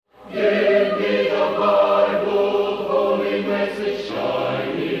Give me the Bible, holy message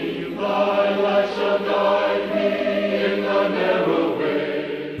shining, thy light shall guide me in the narrow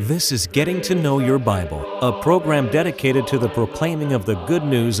way. This is Getting to Know Your Bible, a program dedicated to the proclaiming of the good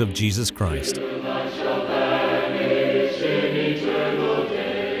news of Jesus Christ. Light shall vanish in eternal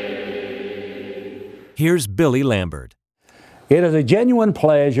day. Here's Billy Lambert. It is a genuine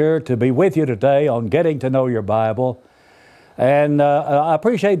pleasure to be with you today on Getting to Know Your Bible. And I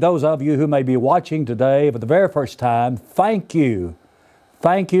appreciate those of you who may be watching today for the very first time. Thank you.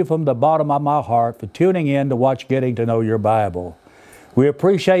 Thank you from the bottom of my heart for tuning in to watch Getting to Know Your Bible. We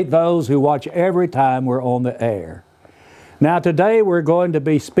appreciate those who watch every time we're on the air. Now today we're going to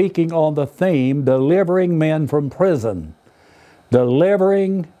be speaking on the theme, Delivering Men from Prison.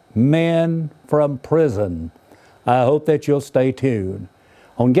 Delivering Men from Prison. I hope that you'll stay tuned.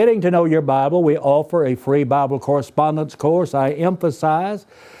 On Getting to Know Your Bible, we offer a free Bible correspondence course. I emphasize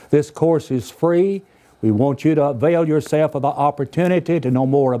this course is free. We want you to avail yourself of the opportunity to know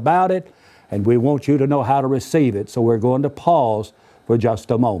more about it, and we want you to know how to receive it. So we're going to pause for just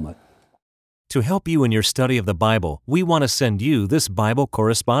a moment. To help you in your study of the Bible, we want to send you this Bible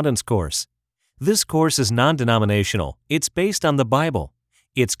correspondence course. This course is non-denominational. It's based on the Bible.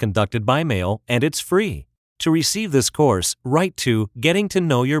 It's conducted by mail, and it's free. To receive this course, write to Getting to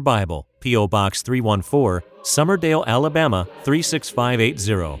Know Your Bible, P.O. Box 314, Summerdale, Alabama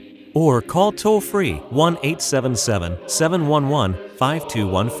 36580, or call toll-free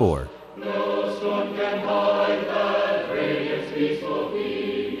 1-877-711-5214. No storm can hide that radiance peaceful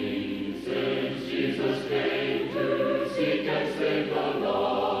beaming, since Jesus came to seek and save the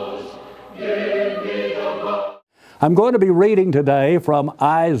lost. Give me the Bible. I'm going to be reading today from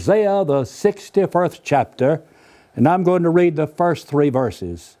Isaiah, the 61st chapter, and I'm going to read the first 3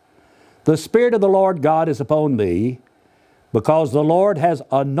 verses. The Spirit of the Lord God is upon me, because the Lord has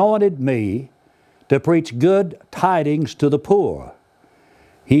anointed me to preach good tidings to the poor.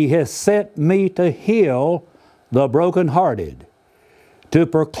 He has sent me to heal the brokenhearted, to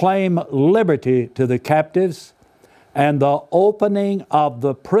proclaim liberty to the captives, and the opening of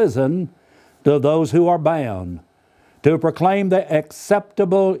the prison to those who are bound, to proclaim the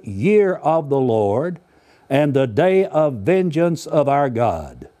acceptable year of the Lord and the day of vengeance of our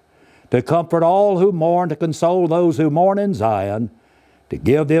God, to comfort all who mourn, to console those who mourn in Zion, to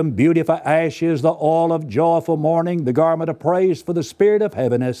give them beauty for ashes, the oil of joyful mourning, the garment of praise for the spirit of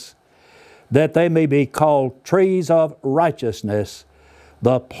heaviness, that they may be called trees of righteousness,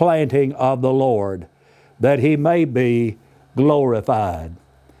 the planting of the Lord, that He may be glorified.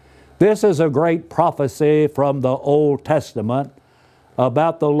 This is a great prophecy from the Old Testament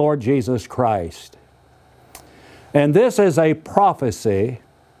about the Lord Jesus Christ. And this is a prophecy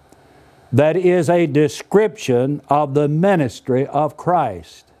that is a description of the ministry of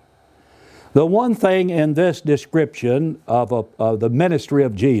Christ. The one thing in this description of the ministry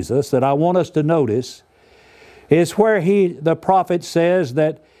of Jesus that I want us to notice is where the prophet says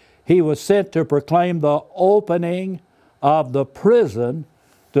that He was sent to proclaim the opening of the prison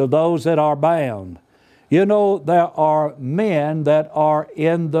to those that are bound. You know, there are men that are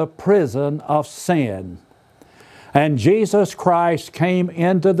in the prison of sin. And Jesus Christ came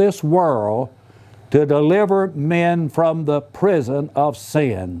into this world to deliver men from the prison of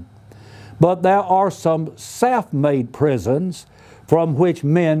sin. But there are some self-made prisons from which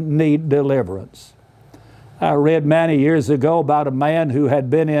men need deliverance. I read many years ago about a man who had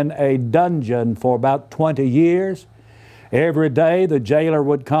been in a dungeon for about 20 years. Every day the jailer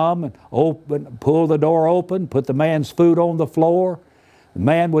would come and pull the door open, put the man's food on the floor. The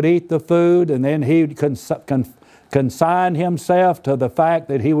man would eat the food, and then he would consign himself to the fact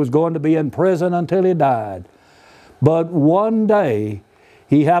that he was going to be in prison until he died. But one day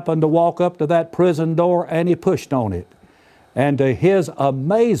he happened to walk up to that prison door and he pushed on it. And to his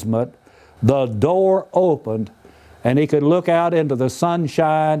amazement, the door opened and he could look out into the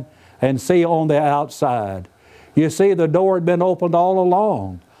sunshine and see on the outside. You see, the door had been opened all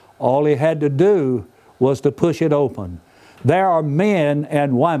along. All he had to do was to push it open. There are men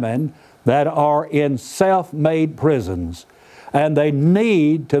and women that are in self-made prisons, and they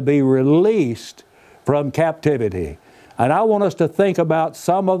need to be released from captivity. And I want us to think about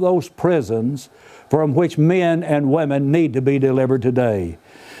some of those prisons from which men and women need to be delivered today.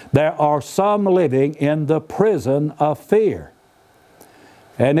 There are some living in the prison of fear.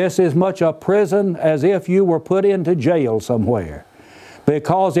 And this is much a prison as if you were put into jail somewhere,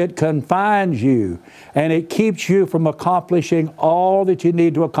 because it confines you and it keeps you from accomplishing all that you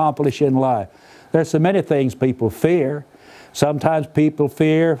need to accomplish in life. There's so many things people fear. Sometimes people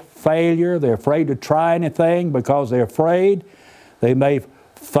fear failure. They're afraid to try anything because they're afraid they may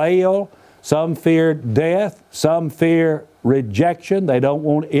fail. Some fear death. Some fear rejection. They don't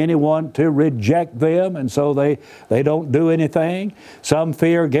want anyone to reject them, and so they don't do anything. Some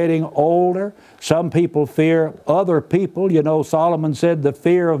fear getting older. Some people fear other people. You know, Solomon said the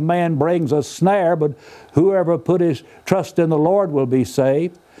fear of man brings a snare, but whoever put his trust in the Lord will be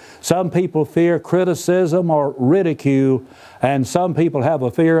saved. Some people fear criticism or ridicule, and some people have a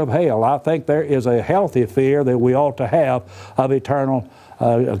fear of hell. I think there is a healthy fear that we ought to have of eternal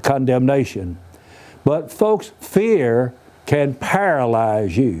condemnation. But folks, fear can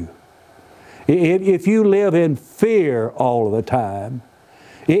paralyze you. If you live in fear all of the time,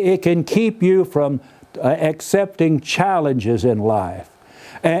 it can keep you from accepting challenges in life.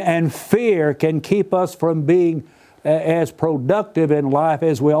 And fear can keep us from being as productive in life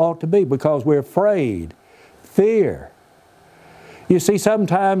as we ought to be because we're afraid. Fear. You see,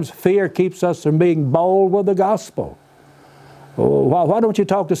 sometimes fear keeps us from being bold with the gospel. Why don't you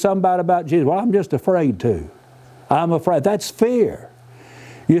talk to somebody about Jesus? Well, I'm just afraid to. I'm afraid. That's fear.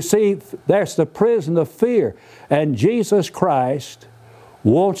 You see, there's the prison of fear. And Jesus Christ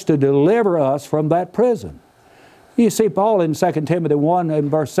wants to deliver us from that prison. You see, Paul in 2 Timothy 1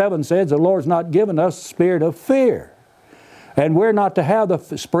 and verse 7 says, the Lord's not given us a spirit of fear. And we're not to have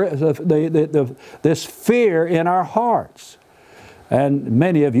this fear in our hearts. And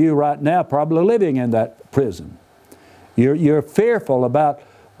many of you right now probably living in that prison. You're fearful about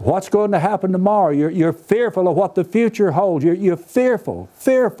what's going to happen tomorrow. You're fearful of what the future holds. You're fearful.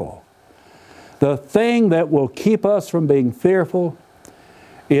 The thing that will keep us from being fearful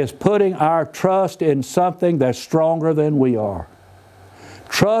is putting our trust in something that's stronger than we are.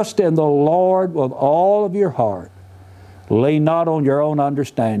 Trust in the Lord with all of your heart. Lean not on your own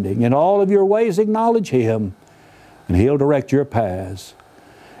understanding. In all of your ways acknowledge Him, and He'll direct your paths.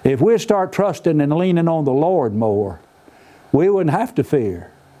 If we start trusting and leaning on the Lord more, we wouldn't have to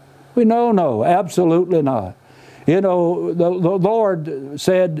fear. No, absolutely not. You know, the Lord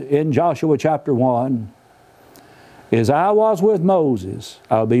said in Joshua chapter 1, as I was with Moses,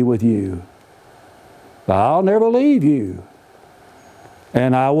 I'll be with you. I'll never leave you,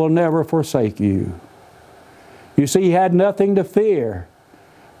 and I will never forsake you. You see, he had nothing to fear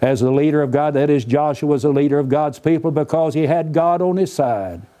as the leader of God. That is, Joshua was the leader of God's people because he had God on his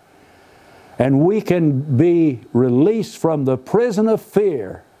side. And we can be released from the prison of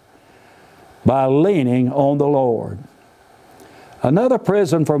fear by leaning on the Lord. Another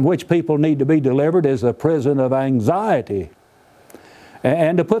prison from which people need to be delivered is the prison of anxiety.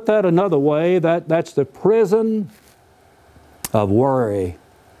 And to put that another way, that's the prison of worry.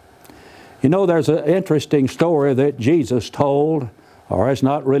 You know, there's an interesting story that Jesus told, or it's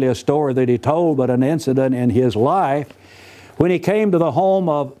not really a story that He told, but an incident in His life when He came to the home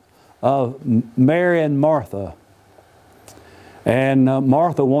of Mary and Martha. And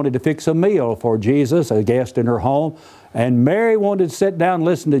Martha wanted to fix a meal for Jesus, a guest in her home, and Mary wanted to sit down and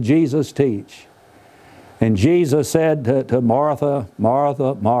listen to Jesus teach. And Jesus said to Martha,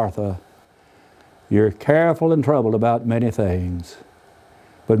 Martha, Martha, you're careful and troubled about many things,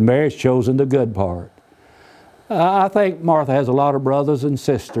 but Mary's chosen the good part. I think Martha has a lot of brothers and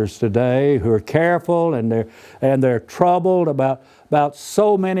sisters today who are careful and they're troubled about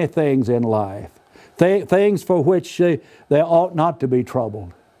so many things in life. Things for which they ought not to be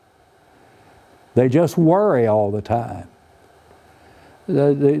troubled. They just worry all the time.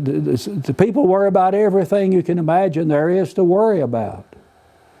 The people worry about everything you can imagine there is to worry about.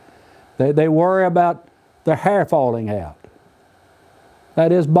 They worry about their hair falling out.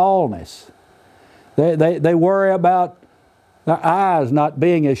 That is baldness. They worry about their eyes not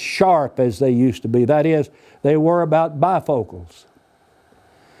being as sharp as they used to be. That is, they worry about bifocals.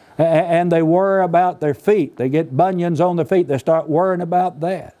 And they worry about their feet. They get bunions on their feet. They start worrying about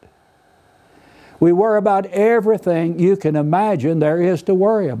that. We worry about everything you can imagine there is to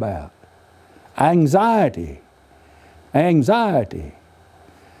worry about. Anxiety.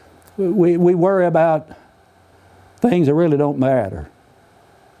 We worry about things that really don't matter.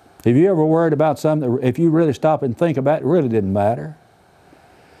 Have you ever worried about something that if you really stop and think about it, it really didn't matter?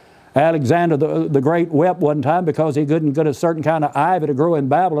 Alexander the Great wept one time because he couldn't get a certain kind of ivy to grow in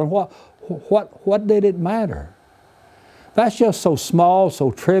Babylon. What did it matter? That's just so small,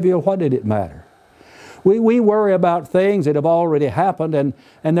 so trivial. What did it matter? We worry about things that have already happened,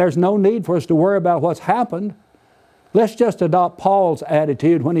 and there's no need for us to worry about what's happened. Let's just adopt Paul's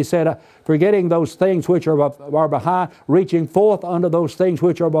attitude when he said, forgetting those things which are behind, reaching forth unto those things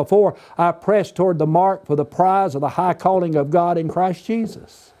which are before, I press toward the mark for the prize of the high calling of God in Christ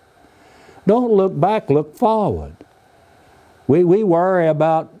Jesus. Don't look back, look forward. We worry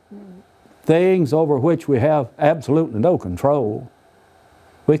about things over which we have absolutely no control.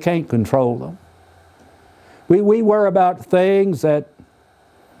 We can't control them. We worry about things that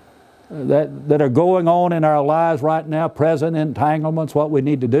are going on in our lives right now, present entanglements. What we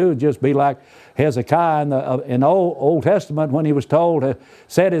need to do is just be like Hezekiah in the Old Testament when he was told to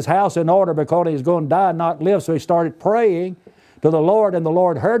set his house in order because he was going to die and not live. So he started praying to the Lord, and the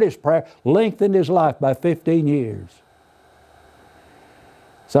Lord heard his prayer, lengthened his life by 15 years.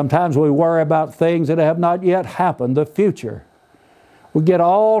 Sometimes we worry about things that have not yet happened, the future. We get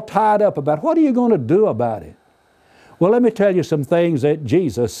all tied up about what are you going to do about it? Well, let me tell you some things that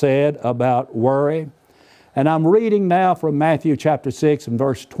Jesus said about worry. And I'm reading now from Matthew chapter 6 and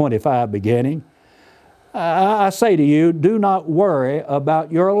verse 25 beginning. I say to you, do not worry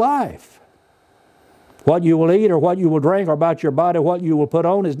about your life. What you will eat or what you will drink, or about your body, what you will put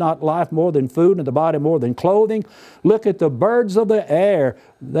on. Is not life more than food, and the body more than clothing? Look at the birds of the air.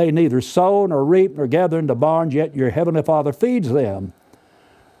 They neither sow nor reap nor gather into barns, yet your heavenly Father feeds them.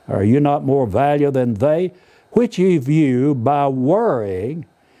 Are you not more valuable than they? Which of you, by worrying,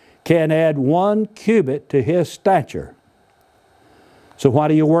 can add 1 cubit to his stature? So why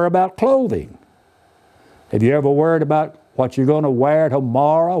do you worry about clothing? Have you ever worried about what you're going to wear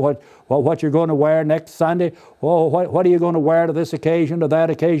tomorrow, what you're going to wear next Sunday? Oh, what are you going to wear to this occasion, to that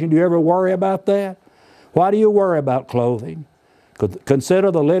occasion? Do you ever worry about that? Why do you worry about clothing?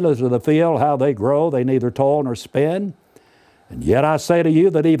 Consider the lilies of the field, how they grow. They neither toil nor spin. And yet I say to you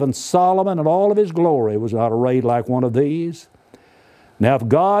that even Solomon in all of his glory was not arrayed like one of these. Now if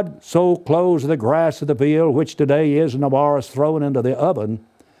God so clothes the grass of the field, which today is and tomorrow is thrown into the oven,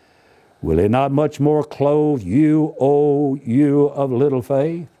 will he not much more clothe you, O you of little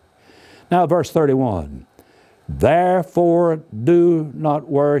faith? Now verse 31. Therefore do not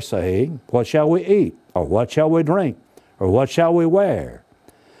worry, saying, what shall we eat? Or what shall we drink? Or what shall we wear?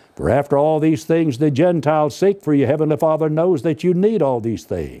 For after all these things the Gentiles seek, for your heavenly Father knows that you need all these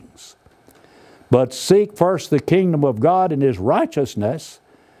things. But seek first the kingdom of God and his righteousness,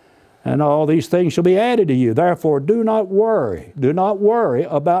 and all these things shall be added to you. Therefore do not worry. Do not worry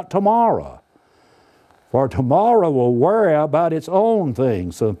about tomorrow. For tomorrow will worry about its own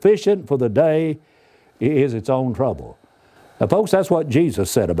things. Sufficient for the day is its own trouble. Now, folks, that's what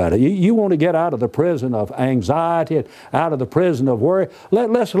Jesus said about it. You want to get out of the prison of anxiety, out of the prison of worry.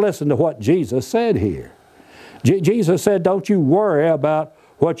 Let's listen to what Jesus said here. Jesus said, don't you worry about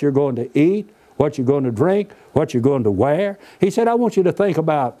what you're going to eat, what you're going to drink, what you're going to wear. He said, I want you to think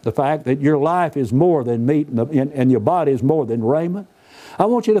about the fact that your life is more than meat and your body is more than raiment. I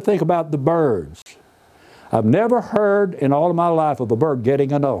want you to think about the birds. I've never heard in all of my life of a bird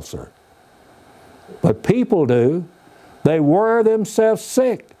getting an ulcer. But people do. They worry themselves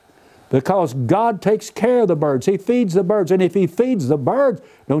sick because God takes care of the birds. He feeds the birds. And if He feeds the birds,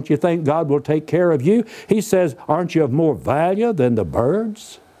 don't you think God will take care of you? He says, aren't you of more value than the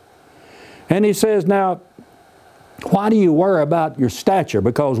birds? And He says, now, why do you worry about your stature?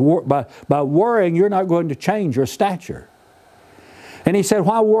 Because by worrying, you're not going to change your stature. And He said,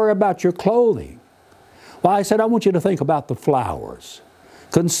 why worry about your clothing? Well, I said, I want you to think about the flowers.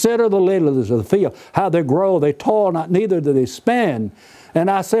 Consider the lilies of the field, how they grow, they toil not, neither do they spin. And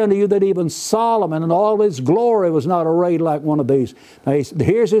I say unto you that even Solomon in all his glory was not arrayed like one of these. Now,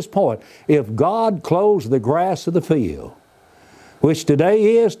 here's his point. If God clothes the grass of the field, which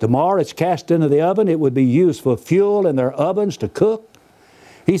today is, tomorrow it's cast into the oven, it would be used for fuel in their ovens to cook.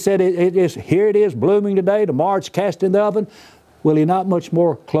 He said, here it is blooming today, tomorrow it's cast in the oven. Will He not much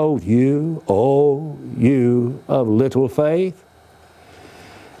more clothe you, O you of little faith?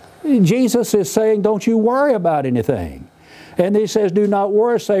 Jesus is saying, don't you worry about anything. And He says, do not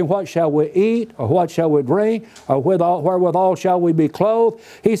worry, saying, what shall we eat, or what shall we drink, or wherewithal shall we be clothed?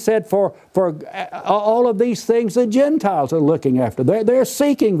 He said, for all of these things the Gentiles are looking after. They're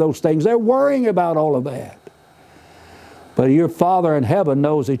seeking those things. They're worrying about all of that. But your Father in heaven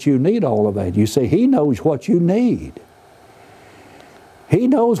knows that you need all of that. You see, He knows what you need. He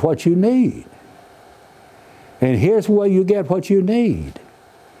knows what you need. And here's where you get what you need.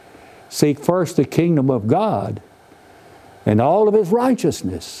 Seek first the kingdom of God and all of His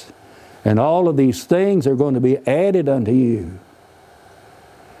righteousness. And all of these things are going to be added unto you.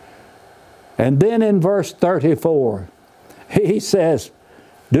 And then in verse 34, He says,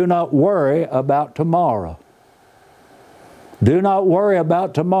 do not worry about tomorrow. Do not worry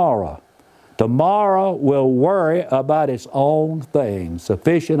about tomorrow. Tomorrow will worry about its own things.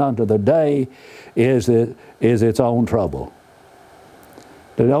 Sufficient unto the day is its own trouble.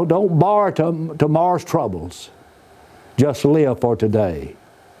 Don't borrow tomorrow's troubles. Just live for today.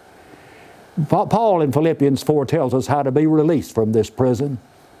 Paul in Philippians 4 tells us how to be released from this prison.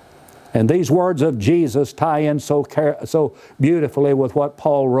 And these words of Jesus tie in so beautifully with what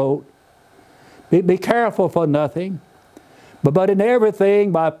Paul wrote. Be careful for nothing, but in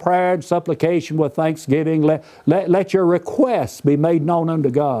everything by prayer and supplication with thanksgiving, let your requests be made known unto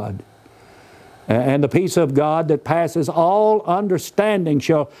God. And the peace of God that passes all understanding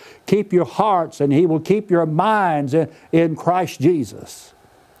shall keep your hearts, and He will keep your minds in Christ Jesus.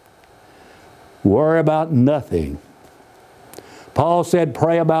 Worry about nothing. Paul said,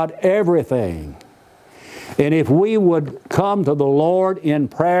 pray about everything. And if we would come to the Lord in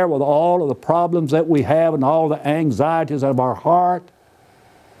prayer with all of the problems that we have and all the anxieties of our heart,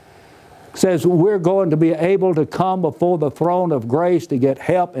 says we're going to be able to come before the throne of grace to get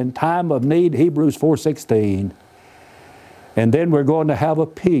help in time of need, Hebrews 4:16. And then we're going to have a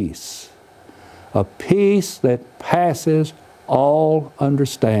peace that passes all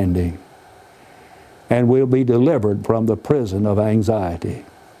understanding. And we'll be delivered from the prison of anxiety.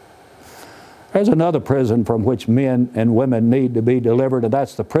 There's another prison from which men and women need to be delivered, and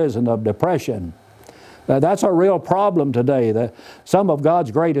that's the prison of depression. That's a real problem today. Some of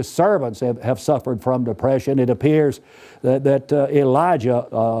God's greatest servants have suffered from depression. It appears that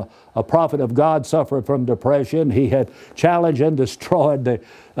Elijah, a prophet of God, suffered from depression. He had challenged and destroyed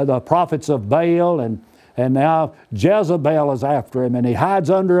the prophets of Baal, and now Jezebel is after him, and he hides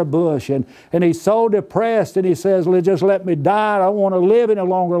under a bush, and he's so depressed, and he says, just let me die. I don't want to live any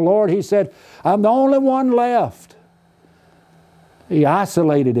longer, Lord. He said, I'm the only one left. He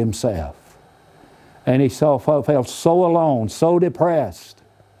isolated himself, and he felt so alone, so depressed.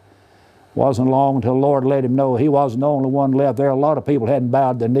 Wasn't long until the Lord let him know he wasn't the only one left. There are a lot of people who hadn't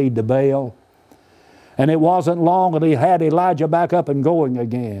bowed the knee to Baal. And it wasn't long until he had Elijah back up and going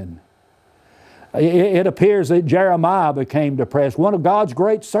again. It appears that Jeremiah became depressed, one of God's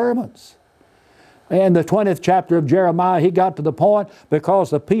great servants. In the 20th chapter of Jeremiah, he got to the point, because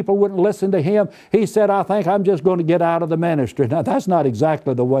the people wouldn't listen to him, he said, I think I'm just going to get out of the ministry. Now, that's not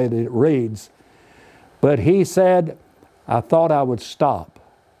exactly the way that it reads. But he said, I thought I would stop.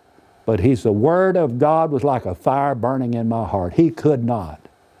 But the Word of God was like a fire burning in my heart. He could not.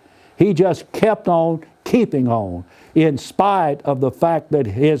 He just kept on keeping on, in spite of the fact that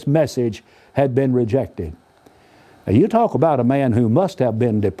his message had been rejected. Now, you talk about a man who must have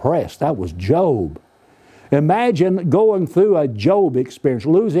been depressed. That was Job. Imagine going through a Job experience,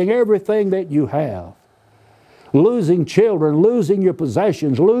 losing everything that you have, losing children, losing your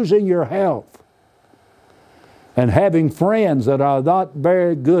possessions, losing your health, and having friends that are not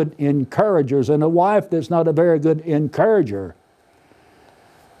very good encouragers, and a wife that's not a very good encourager.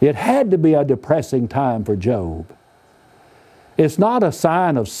 It had to be a depressing time for Job. It's not a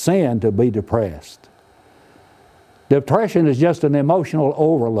sign of sin to be depressed. Depression is just an emotional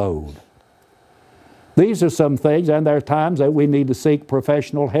overload. These are some things, and there are times that we need to seek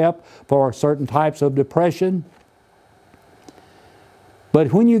professional help for certain types of depression.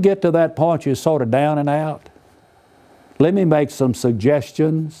 But when you get to that point you're sort of down and out, let me make some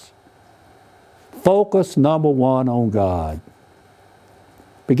suggestions. Focus, number one, on God.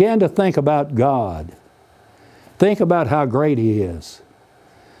 Begin to think about God. Think about how great He is.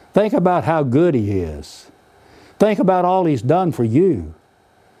 Think about how good He is. Think about all He's done for you.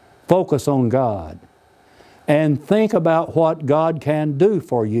 Focus on God. And think about what God can do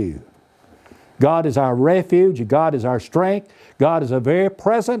for you. God is our refuge. God is our strength. God is a very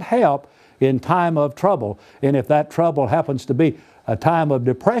present help in time of trouble. And if that trouble happens to be a time of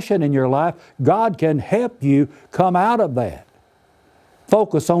depression in your life, God can help you come out of that.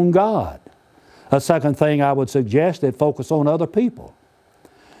 Focus on God. A second thing I would suggest is focus on other people.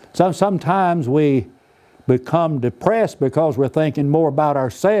 Sometimes we become depressed because we're thinking more about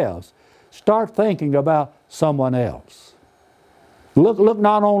ourselves. Start thinking about someone else. Look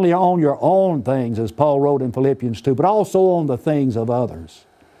not only on your own things, as Paul wrote in Philippians 2, but also on the things of others.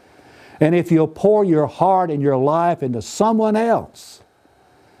 And if you'll pour your heart and your life into someone else,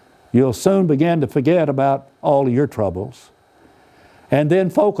 you'll soon begin to forget about all of your troubles. And then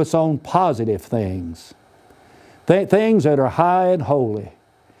focus on positive things. Things that are high and holy.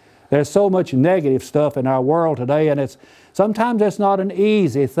 There's so much negative stuff in our world today, and sometimes it's not an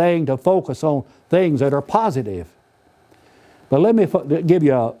easy thing to focus on things that are positive. But let me give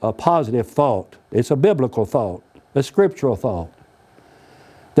you a positive thought. It's a biblical thought, a scriptural thought.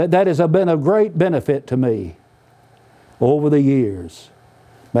 That has been of great benefit to me over the years.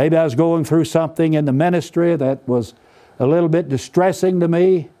 Maybe I was going through something in the ministry that was a little bit distressing to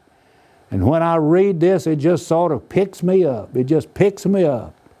me. And when I read this, it just sort of picks me up. It just picks me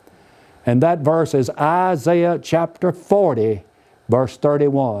up. And that verse is Isaiah chapter 40, verse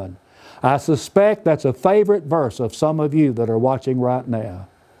 31. I suspect that's a favorite verse of some of you that are watching right now.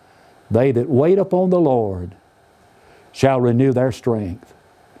 They that wait upon the Lord shall renew their strength.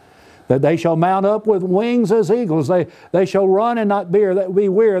 That they shall mount up with wings as eagles. They shall run and not be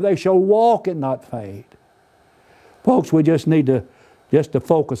weary. They shall walk and not faint. Folks, we just need to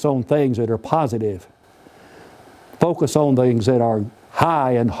focus on things that are positive. Focus on things that are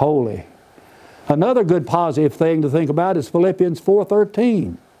high and holy. Another good positive thing to think about is Philippians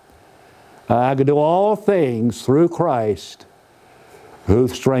 4:13. I can do all things through Christ who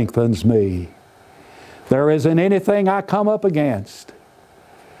strengthens me. There isn't anything I come up against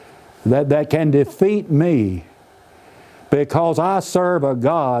that can defeat me, because I serve a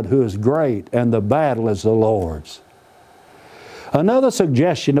God who is great and the battle is the Lord's. Another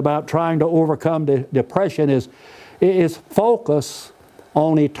suggestion about trying to overcome depression is focus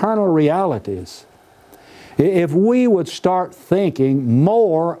on eternal realities. If we would start thinking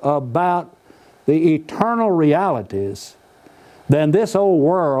more about the eternal realities than this old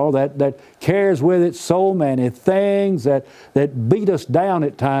world that carries with it so many things that beat us down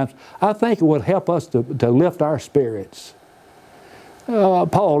at times, I think it would help us to lift our spirits.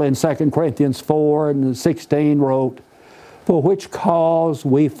 Paul in 2 Corinthians 4:16 wrote, "For which cause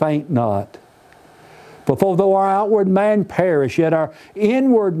we faint not. For though our outward man perish, yet our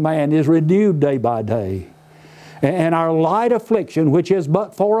inward man is renewed day by day. And our light affliction, which is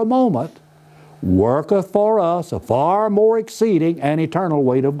but for a moment, worketh for us a far more exceeding and eternal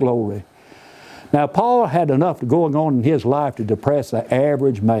weight of glory." Now, Paul had enough going on in his life to depress the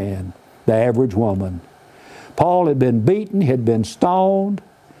average man, the average woman. Paul had been beaten, he had been stoned,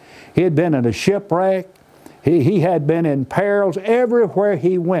 he had been in a shipwreck, he had been in perils. Everywhere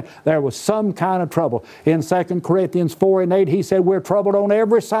he went, there was some kind of trouble. In 2 Corinthians 4:8, he said, "We're troubled on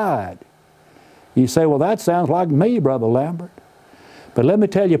every side." You say, "Well, that sounds like me, Brother Lambert." But let me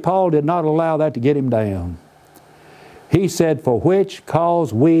tell you, Paul did not allow that to get him down. He said, "For which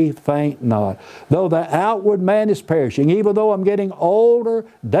cause we faint not. Though the outward man is perishing," even though I'm getting older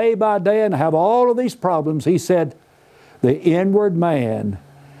day by day and have all of these problems, he said, "the inward man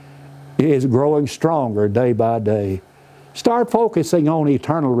is growing stronger day by day." Start focusing on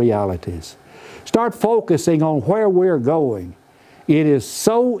eternal realities. Start focusing on where we're going. It is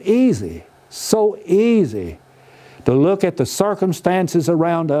so easy to look at the circumstances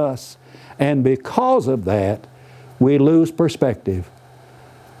around us, and because of that, we lose perspective.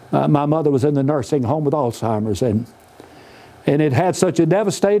 My mother was in the nursing home with Alzheimer's, and it had such a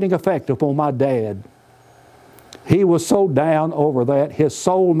devastating effect upon my dad. He was so down over that. His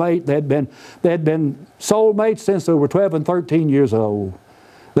soulmate, they had been soulmates since they were 12 and 13 years old.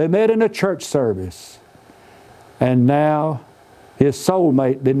 They met in a church service, and now his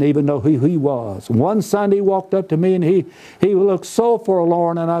soulmate didn't even know who he was. One Sunday he walked up to me and he looked so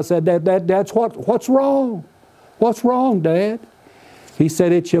forlorn, and I said, "That's what's wrong? What's wrong, Dad?" He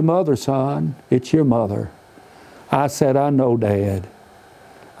said, "It's your mother, son. It's your mother." I said, "I know, Dad.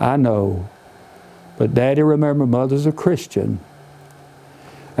 I know. But Daddy, remember, Mother's a Christian.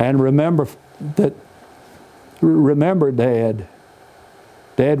 And remember, Dad, remember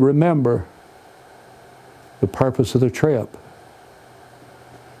the purpose of the trip.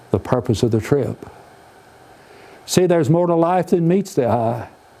 The purpose of the trip. See, there's more to life than meets the eye.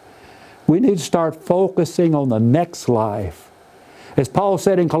 We need to start focusing on the next life. As Paul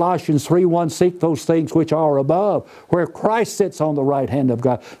said in Colossians 3:1, "Seek those things which are above, where Christ sits on the right hand of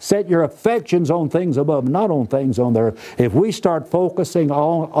God." Set your affections on things above, not on things on the earth. If we start focusing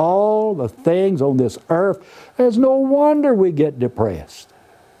on all the things on this earth, there's no wonder we get depressed.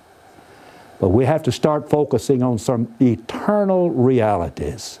 But we have to start focusing on some eternal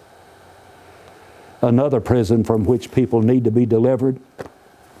realities. Another prison from which people need to be delivered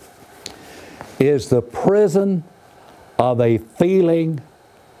is the prison of a feeling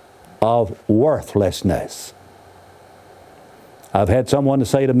of worthlessness. I've had someone to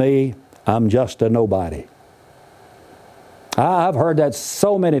say to me, "I'm just a nobody." I've heard that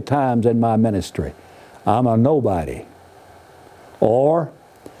so many times in my ministry. I'm a nobody. Or,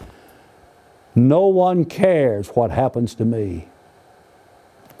 "No one cares what happens to me."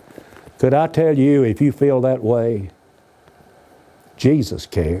 Could I tell you, if you feel that way, Jesus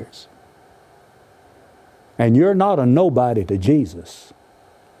cares. And you're not a nobody to Jesus.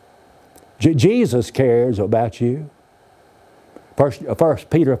 Jesus cares about you.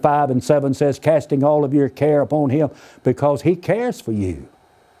 First Peter 5:7 says, "Casting all of your care upon Him, because He cares for you."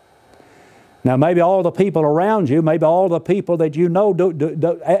 Now, maybe all the people around you, maybe all the people that you know do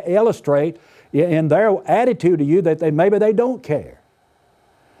illustrate in their attitude to you that maybe they don't care.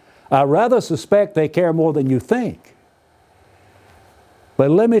 I rather suspect they care more than you think.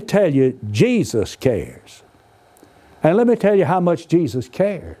 But let me tell you, Jesus cares. And let me tell you how much Jesus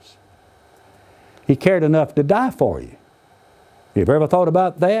cares. He cared enough to die for you. Have you ever thought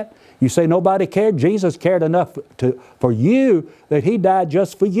about that? You say nobody cared. Jesus cared enough for you that He died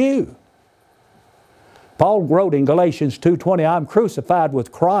just for you. Paul wrote in Galatians 2:20, I'm crucified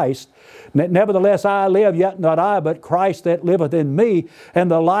with Christ. Nevertheless I live, yet not I, but Christ that liveth in me. And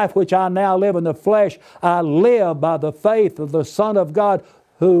the life which I now live in the flesh, I live by the faith of the Son of God,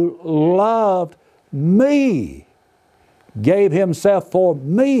 who loved me, gave Himself for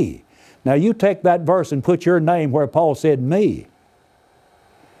me. Now you take that verse and put your name where Paul said me.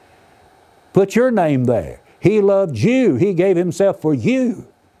 Put your name there. He loved you. He gave Himself for you.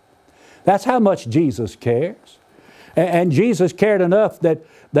 That's how much Jesus cares. And Jesus cared enough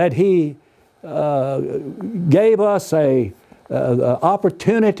that He gave us an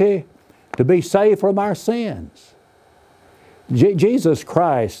opportunity to be saved from our sins. Jesus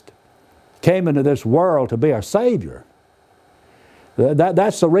Christ came into this world to be our Savior.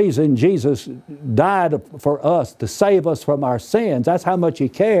 That's the reason Jesus died for us, to save us from our sins. That's how much He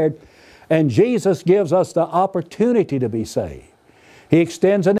cared. And Jesus gives us the opportunity to be saved. He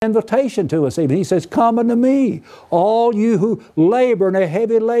extends an invitation to us even. He says, come unto me, all you who labor and are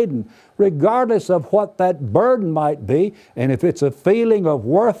heavy laden, regardless of what that burden might be. And if it's a feeling of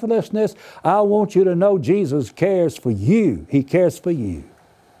worthlessness, I want you to know Jesus cares for you. He cares for you.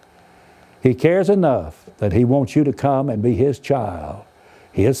 He cares enough that He wants you to come and be His child,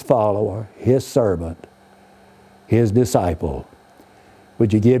 His follower, His servant, His disciple.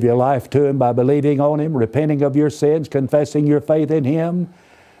 Would you give your life to Him by believing on Him, repenting of your sins, confessing your faith in Him,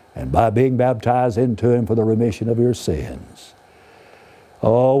 and by being baptized into Him for the remission of your sins?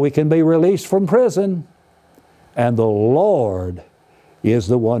 Oh, we can be released from prison, and the Lord is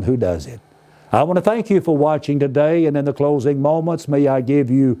the one who does it. I want to thank you for watching today, and in the closing moments, may I give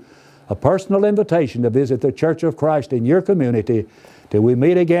you a personal invitation to visit the Church of Christ in your community. Till we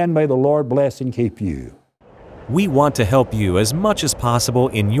meet again, may the Lord bless and keep you. We want to help you as much as possible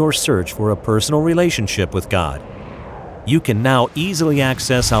in your search for a personal relationship with God. You can now easily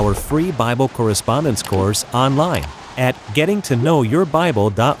access our free Bible correspondence course online at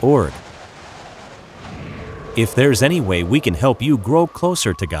gettingtoknowyourbible.org. If there's any way we can help you grow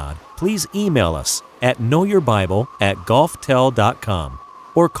closer to God, please email us at knowyourbible@golftel.com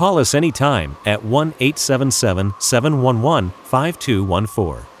or call us anytime at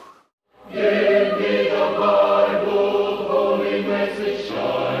 1-877-711-5214.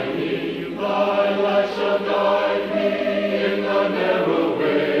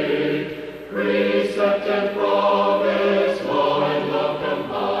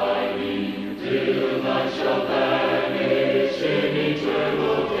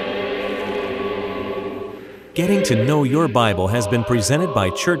 Getting to Know Your Bible has been presented by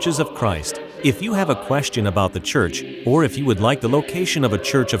Churches of Christ. If you have a question about the church, or if you would like the location of a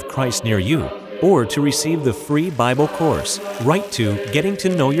Church of Christ near you, or to receive the free Bible course, write to Getting to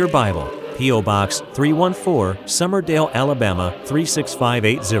Know Your Bible, P.O. Box 314, Summerdale, Alabama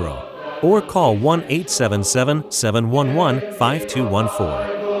 36580, or call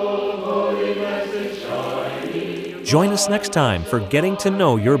 1-877-711-5214. Join us next time for Getting to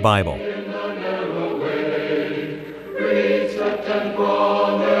Know Your Bible.